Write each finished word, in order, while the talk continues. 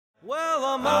Well,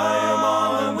 I'm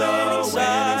on the winning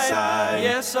side.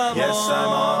 Yes, I'm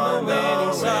on the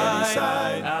winning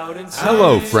side.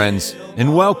 Hello, friends,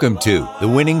 and welcome to the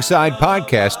Winning Side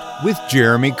Podcast with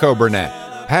Jeremy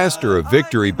Coburnett, pastor of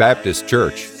Victory Baptist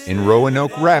Church in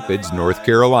Roanoke Rapids, North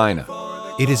Carolina.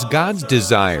 It is God's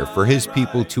desire for His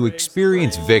people to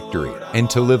experience victory and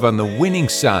to live on the winning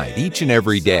side each and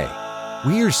every day.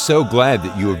 We are so glad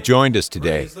that you have joined us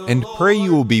today and pray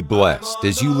you will be blessed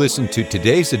as you listen to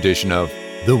today's edition of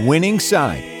The Winning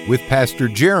Side with Pastor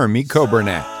Jeremy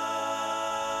Coburnett.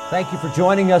 Thank you for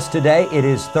joining us today. It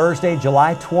is Thursday,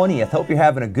 July 20th. Hope you're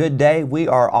having a good day. We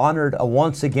are honored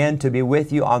once again to be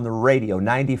with you on the radio,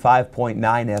 95.9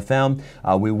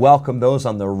 FM. We welcome those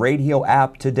on the radio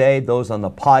app today, those on the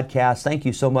podcast. Thank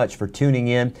you so much for tuning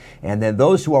in. And then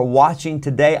those who are watching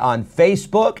today on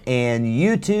Facebook and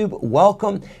YouTube,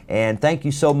 welcome. And thank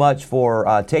you so much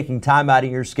for taking time out of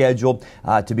your schedule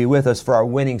to be with us for our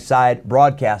Winning Side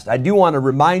broadcast. I do want to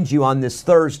remind you on this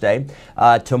Thursday,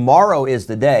 tomorrow is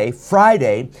the day.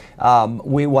 Friday,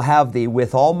 we will have the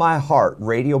With All My Heart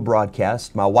radio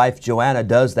broadcast. My wife Joanna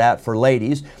does that for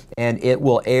ladies, and it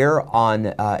will air on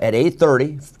at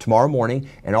 8:30 tomorrow morning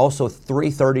and also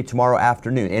 3:30 tomorrow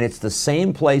afternoon. And it's the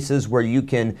same places where you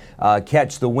can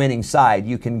catch the Winning Side.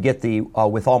 You can get the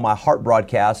With All My Heart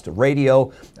broadcast,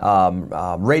 radio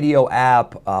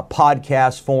app,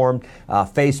 podcast form,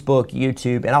 Facebook,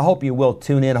 YouTube, and I hope you will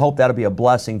tune in. I hope that'll be a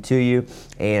blessing to you,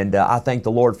 and I thank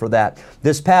the Lord for that.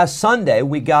 This past Sunday,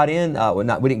 we got in,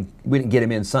 we didn't get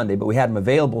him in Sunday, but we had him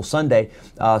available Sunday,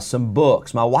 some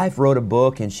books. My wife wrote a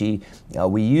book, and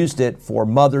we used it for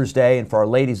Mother's Day and for our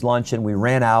ladies' luncheon. We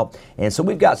ran out, and so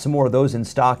we've got some more of those in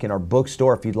stock in our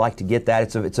bookstore if you'd like to get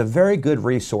that. It's a very good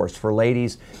resource for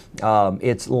ladies.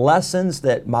 It's lessons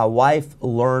that my wife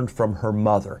learned from her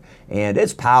mother, and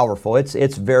it's powerful.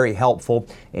 It's very helpful.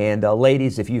 And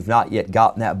ladies, if you've not yet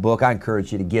gotten that book, I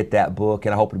encourage you to get that book,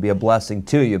 and I hope it'll be a blessing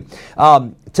to you.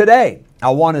 Today, I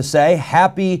want to say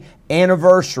happy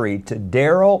anniversary to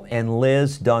Daryl and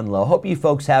Liz Dunlow. Hope you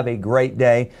folks have a great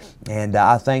day, and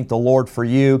I thank the Lord for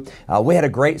you. We had a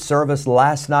great service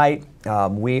last night.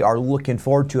 We are looking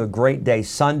forward to a great day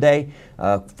Sunday.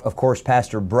 Of course,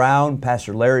 Pastor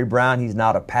Larry Brown, he's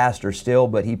not a pastor still,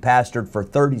 but he pastored for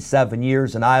 37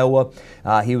 years in Iowa.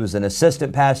 He was an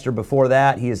assistant pastor before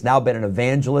that. He has now been an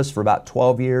evangelist for about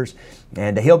 12 years,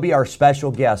 and he'll be our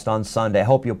special guest on Sunday. I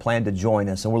hope you'll plan to join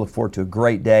us, and we'll look forward to a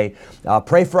great day.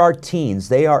 Pray for our teens.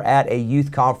 They are at a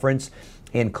youth conference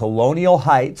in Colonial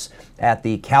Heights at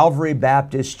the Calvary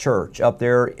Baptist Church up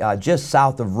there just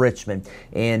south of Richmond.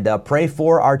 And pray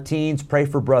for our teens, pray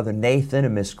for Brother Nathan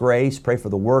and Miss Grace, pray for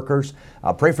the workers,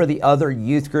 pray for the other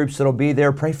youth groups that'll be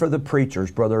there, pray for the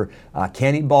preachers, Brother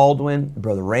Kenny Baldwin,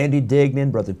 Brother Randy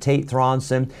Dignan, Brother Tate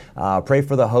Thronson, pray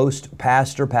for the host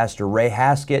pastor, Pastor Ray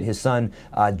Haskett, his son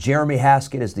Jeremy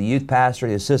Haskett is the youth pastor,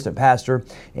 the assistant pastor,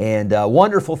 and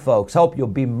wonderful folks. Hope you'll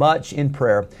be much in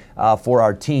prayer for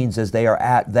our teens as they are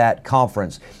at that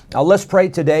conference. Let's pray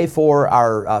today for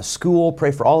our school,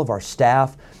 pray for all of our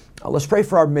staff. Let's pray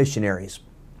for our missionaries.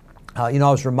 I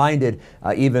was reminded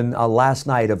even last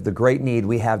night of the great need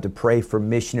we have to pray for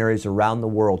missionaries around the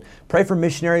world. Pray for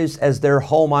missionaries as they're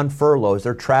home on furlough, as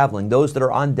they're traveling, those that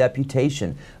are on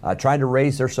deputation, trying to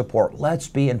raise their support. Let's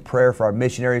be in prayer for our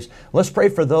missionaries. Let's pray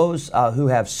for those who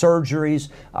have surgeries.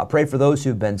 Pray for those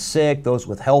who've been sick, those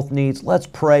with health needs. Let's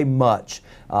pray much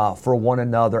for one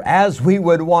another, as we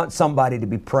would want somebody to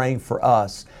be praying for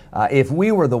us if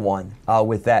we were the one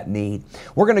with that need.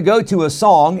 We're going to go to a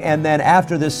song, and then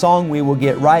after this song, we will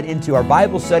get right into our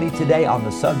Bible study today on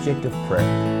the subject of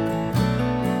prayer.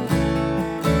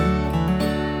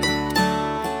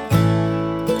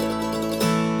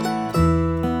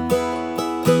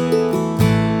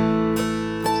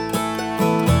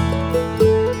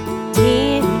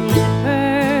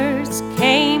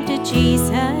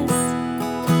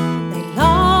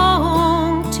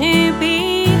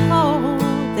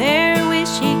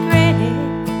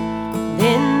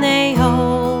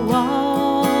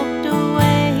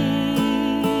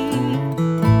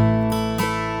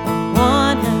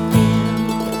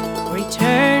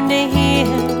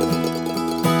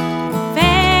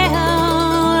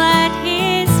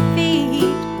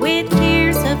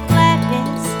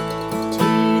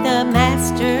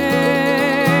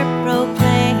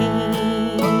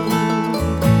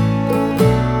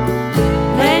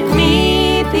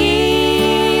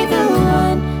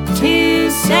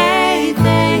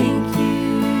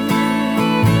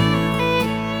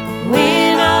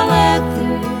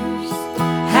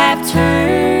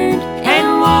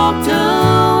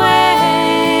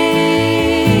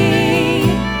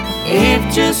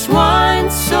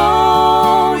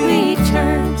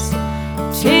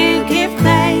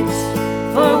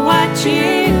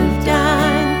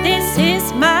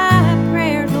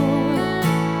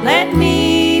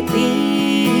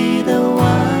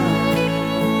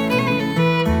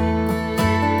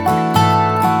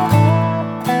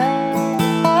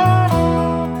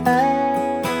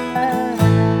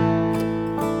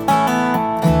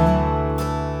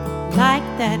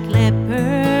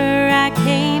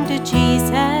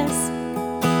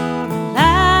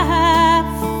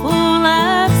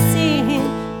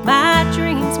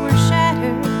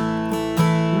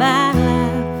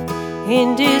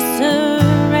 in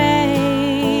disarray.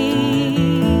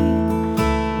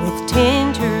 With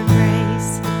tender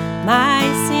grace, my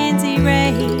sins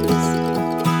erased,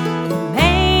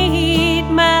 made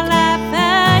my life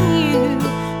anew.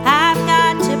 I've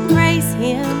got to praise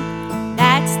Him,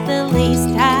 that's the least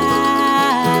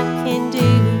I can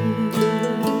do.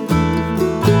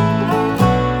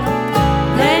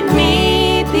 Let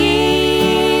me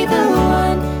be the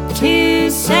one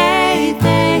to say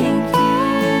thank you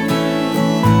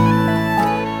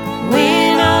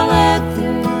when all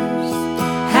others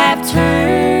have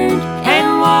turned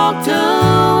and walked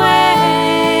away.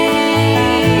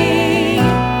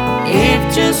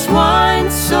 If just one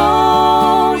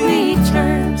soul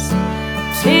returns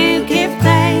to give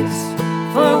thanks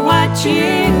for what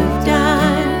you've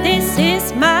done, this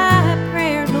is my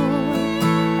prayer,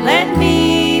 Lord. Let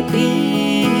me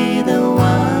be the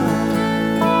one.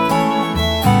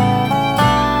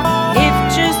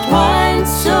 If just one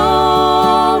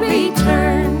soul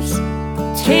returns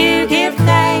to give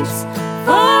thanks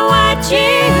for what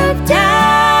you've done,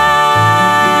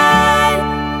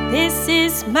 this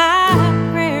is my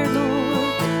prayer,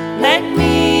 Lord. Let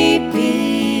me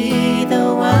be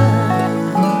the one.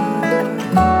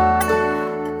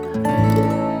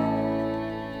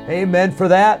 Amen for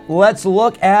that. Let's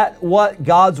look at what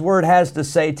God's Word has to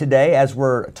say today as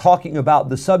we're talking about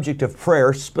the subject of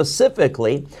prayer.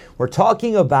 Specifically, we're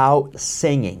talking about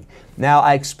singing. Now,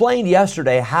 I explained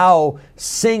yesterday how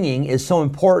singing is so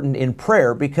important in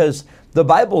prayer because the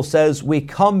Bible says we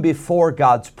come before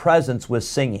God's presence with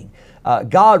singing.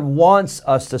 God wants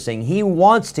us to sing. He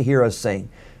wants to hear us sing.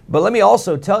 But let me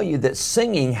also tell you that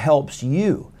singing helps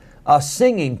you.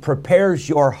 Singing prepares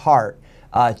your heart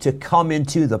to come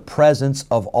into the presence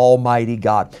of Almighty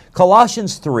God.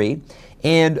 Colossians 3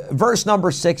 and verse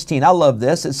number 16, I love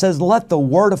this. It says, let the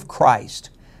word of Christ.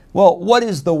 Well, what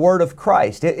is the word of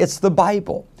Christ? It's the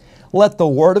Bible. Let the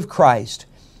word of Christ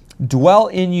dwell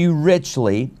in you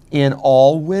richly in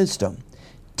all wisdom,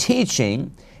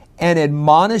 teaching and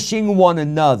admonishing one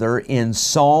another in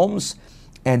psalms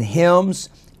and hymns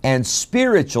and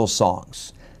spiritual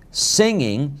songs,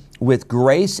 singing with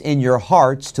grace in your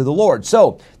hearts to the Lord.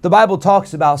 So the Bible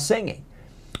talks about singing,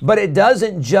 but it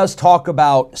doesn't just talk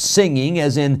about singing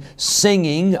as in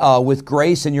singing with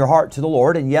grace in your heart to the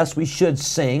Lord. And yes, we should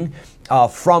sing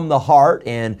from the heart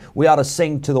and we ought to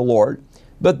sing to the Lord.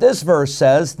 But this verse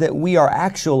says that we are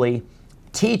actually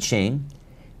teaching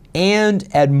and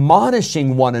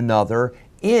admonishing one another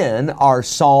in our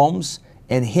psalms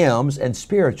and hymns and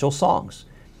spiritual songs.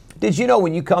 Did you know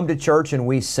when you come to church and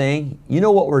we sing, you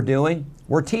know what we're doing?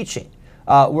 We're teaching.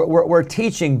 We're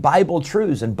teaching Bible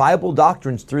truths and Bible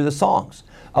doctrines through the songs.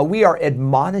 We are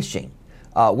admonishing.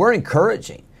 We're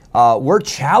encouraging. We're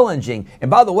challenging. And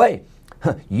by the way,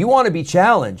 you want to be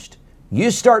challenged. You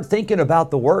start thinking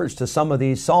about the words to some of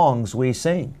these songs we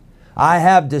sing. I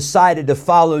have decided to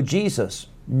follow Jesus.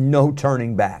 No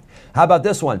turning back. How about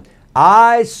this one?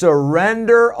 I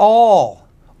surrender all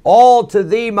to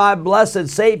Thee, my blessed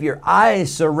Savior. I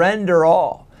surrender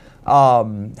all.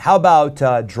 How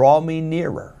about draw me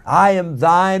nearer? I am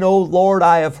Thine, O Lord,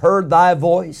 I have heard Thy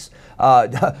voice.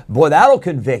 Boy, that'll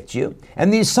convict you.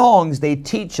 And these songs, they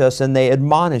teach us and they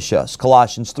admonish us.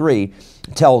 Colossians 3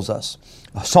 tells us.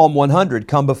 Psalm 100,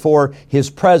 come before His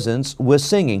presence with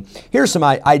singing. Here's some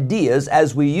ideas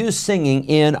as we use singing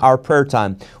in our prayer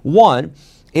time. One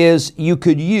is you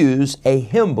could use a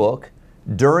hymn book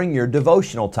during your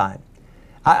devotional time.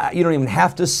 You don't even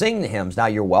have to sing the hymns. Now,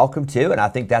 you're welcome to, and I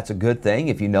think that's a good thing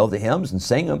if you know the hymns and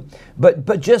sing them.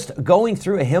 But just going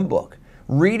through a hymn book,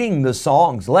 reading the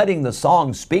songs, letting the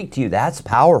songs speak to you, that's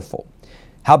powerful.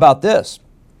 How about this?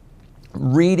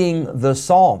 Reading the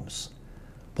Psalms.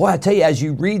 Boy, I tell you, as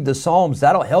you read the Psalms,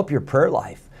 that'll help your prayer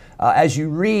life. As you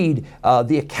read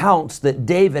the accounts that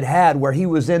David had where he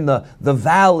was in the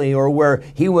valley, or where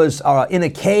he was in a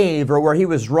cave, or where he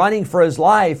was running for his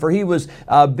life, or he was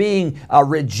being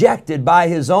rejected by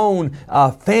his own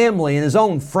family and his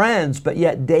own friends, but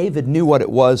yet David knew what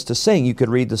it was to sing. You could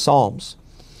read the Psalms.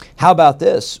 How about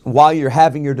this? While you're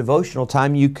having your devotional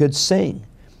time, you could sing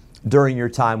during your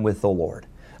time with the Lord.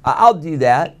 I'll do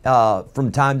that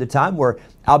from time to time where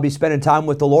I'll be spending time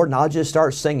with the Lord and I'll just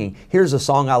start singing. Here's a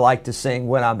song I like to sing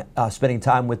when I'm spending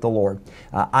time with the Lord.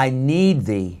 I need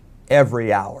Thee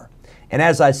every hour. And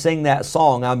as I sing that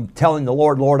song, I'm telling the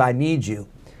Lord, Lord, I need You.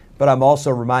 But I'm also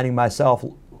reminding myself,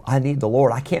 I need the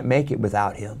Lord. I can't make it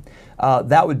without Him.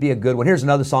 That would be a good one. Here's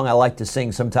another song I like to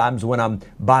sing sometimes when I'm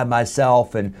by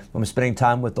myself and I'm spending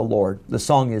time with the Lord. The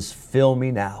song is Fill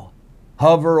Me Now.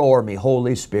 Hover o'er me,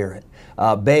 Holy Spirit.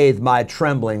 Bathe my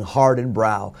trembling heart and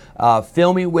brow.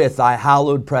 Fill me with thy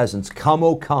hallowed presence. Come,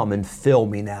 O come, and fill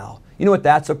me now. You know what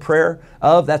that's a prayer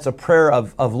of? That's a prayer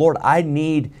of Lord, I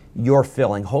need your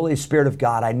filling. Holy Spirit of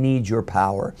God, I need your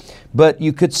power. But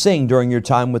you could sing during your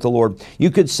time with the Lord. You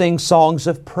could sing songs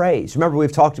of praise. Remember,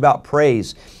 we've talked about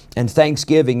praise and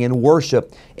thanksgiving and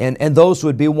worship, and those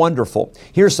would be wonderful.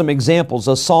 Here's some examples.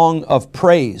 A song of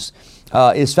praise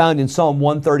is found in Psalm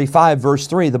 135, verse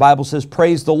 3. The Bible says,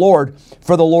 praise the Lord,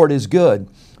 for the Lord is good.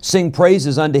 Sing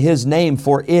praises unto His name,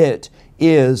 for it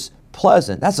is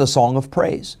pleasant. That's a song of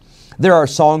praise. There are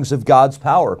songs of God's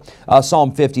power.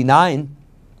 Psalm 59,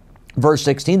 verse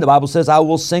 16, the Bible says, I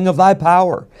will sing of thy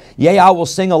power. Yea, I will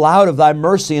sing aloud of thy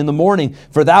mercy in the morning,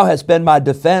 for thou hast been my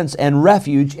defense and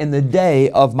refuge in the day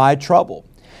of my trouble.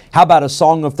 How about a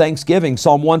song of thanksgiving?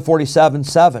 Psalm 147,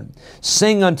 7.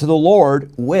 Sing unto the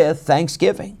Lord with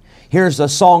thanksgiving. Here's a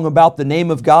song about the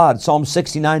name of God. Psalm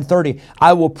 69, 30.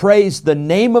 I will praise the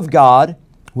name of God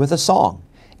with a song,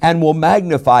 and will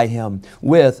magnify Him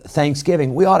with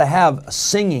thanksgiving. We ought to have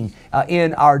singing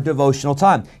in our devotional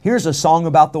time. Here's a song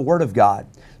about the Word of God.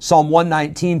 Psalm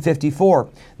 119, 54.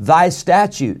 Thy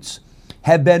statutes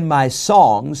have been my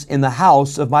songs in the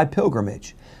house of my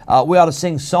pilgrimage. We ought to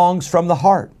sing songs from the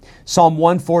heart. Psalm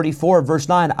 144, verse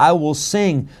 9. I will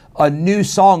sing a new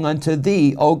song unto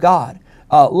thee, O God.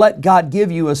 Let God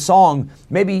give you a song.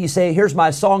 Maybe you say, here's my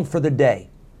song for the day.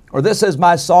 Or this is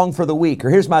my song for the week, or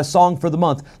here's my song for the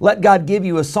month. Let God give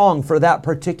you a song for that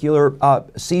particular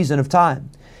season of time.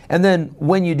 And then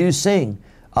when you do sing,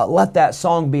 let that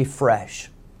song be fresh.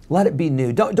 Let it be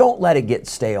new. Don't let it get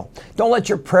stale. Don't let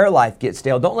your prayer life get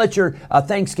stale. Don't let your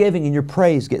thanksgiving and your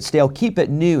praise get stale. Keep it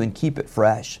new and keep it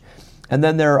fresh. And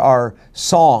then there are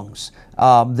songs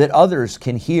that others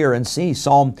can hear and see.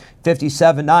 Psalm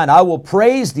 57, 9. I will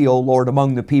praise thee, O Lord,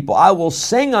 among the people. I will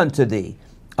sing unto thee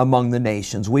among the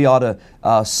nations. We ought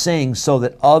to sing so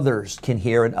that others can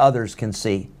hear and others can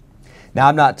see. Now,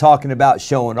 I'm not talking about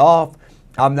showing off.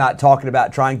 I'm not talking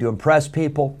about trying to impress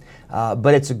people.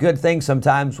 But it's a good thing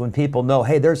sometimes when people know,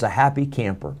 hey, there's a happy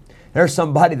camper. There's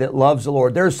somebody that loves the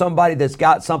Lord. There's somebody that's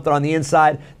got something on the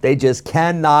inside. They just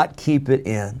cannot keep it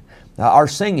in. Our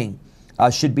singing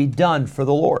should be done for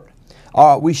the Lord.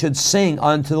 We should sing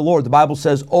unto the Lord. The Bible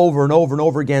says over and over and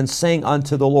over again, sing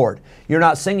unto the Lord. You're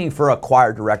not singing for a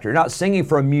choir director. You're not singing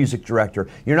for a music director.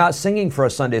 You're not singing for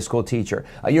a Sunday school teacher.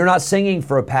 You're not singing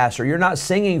for a pastor. You're not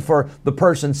singing for the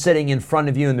person sitting in front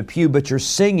of you in the pew, but you're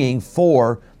singing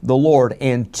for the Lord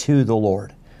and to the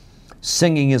Lord.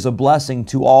 Singing is a blessing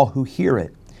to all who hear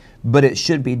it, but it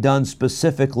should be done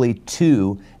specifically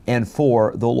to and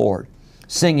for the Lord.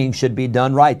 Singing should be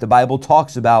done right. The Bible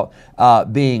talks about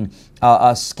being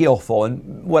skillful.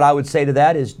 And what I would say to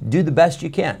that is do the best you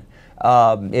can.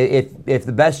 If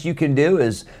the best you can do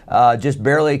is just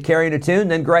barely carrying a tune,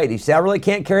 then great. If you say, I really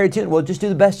can't carry a tune, well, just do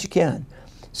the best you can.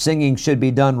 Singing should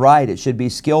be done right. It should be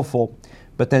skillful.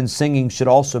 But then singing should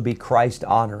also be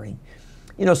Christ-honoring.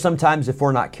 You know, sometimes if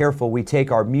we're not careful, we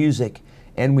take our music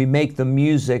and we make the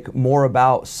music more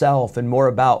about self and more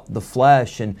about the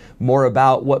flesh and more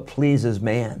about what pleases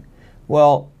man.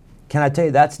 Well, can I tell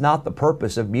you, that's not the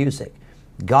purpose of music.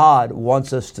 God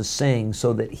wants us to sing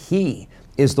so that He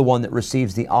is the one that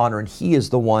receives the honor and He is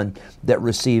the one that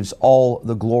receives all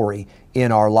the glory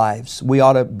in our lives. We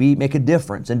ought to make a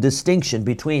difference and distinction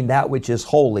between that which is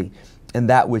holy and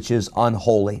that which is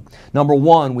unholy. Number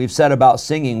one, we've said about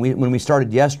singing, when we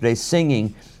started yesterday,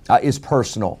 singing is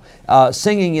personal.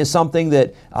 Singing is something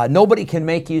that nobody can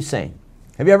make you sing.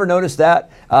 Have you ever noticed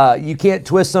that? You can't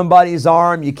twist somebody's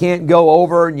arm, you can't go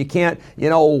over and you can't,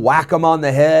 whack them on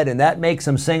the head and that makes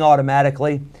them sing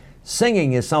automatically.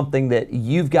 Singing is something that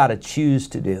you've got to choose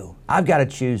to do. I've got to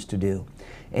choose to do.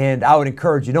 And I would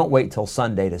encourage you, don't wait till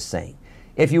Sunday to sing.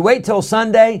 If you wait till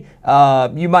Sunday,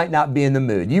 you might not be in the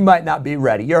mood. You might not be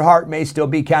ready. Your heart may still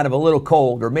be kind of a little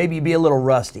cold or maybe be a little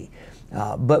rusty.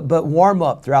 But warm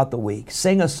up throughout the week.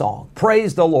 Sing a song.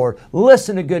 Praise the Lord.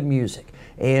 Listen to good music.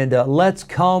 And let's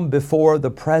come before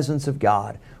the presence of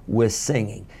God with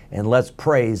singing. And let's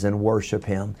praise and worship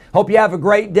Him. Hope you have a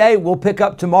great day. We'll pick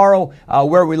up tomorrow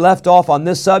where we left off on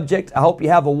this subject. I hope you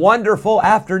have a wonderful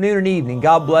afternoon and evening.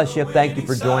 God bless you. Thank you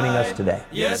for joining us today.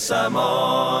 Yes, I'm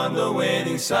on the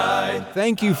winning side.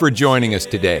 Thank you for joining us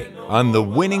today on the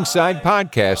Winning Side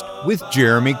Podcast with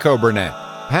Jeremy Coburnett,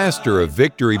 pastor of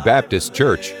Victory Baptist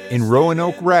Church in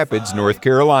Roanoke Rapids, North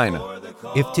Carolina.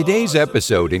 If today's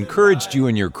episode encouraged you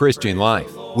in your Christian life,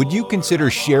 would you consider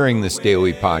sharing this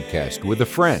daily podcast with a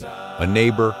friend, a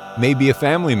neighbor, maybe a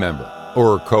family member,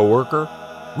 or a coworker?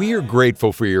 We are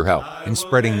grateful for your help in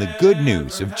spreading the good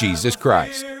news of Jesus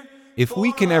Christ. If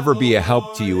we can ever be a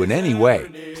help to you in any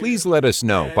way, please let us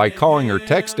know by calling or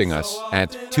texting us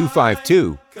at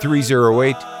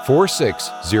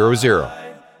 252-308-4600.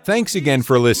 Thanks again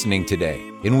for listening today,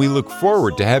 and we look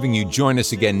forward to having you join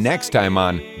us again next time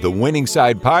on The Winning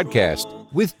Side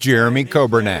Podcast with Jeremy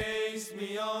Coburnett.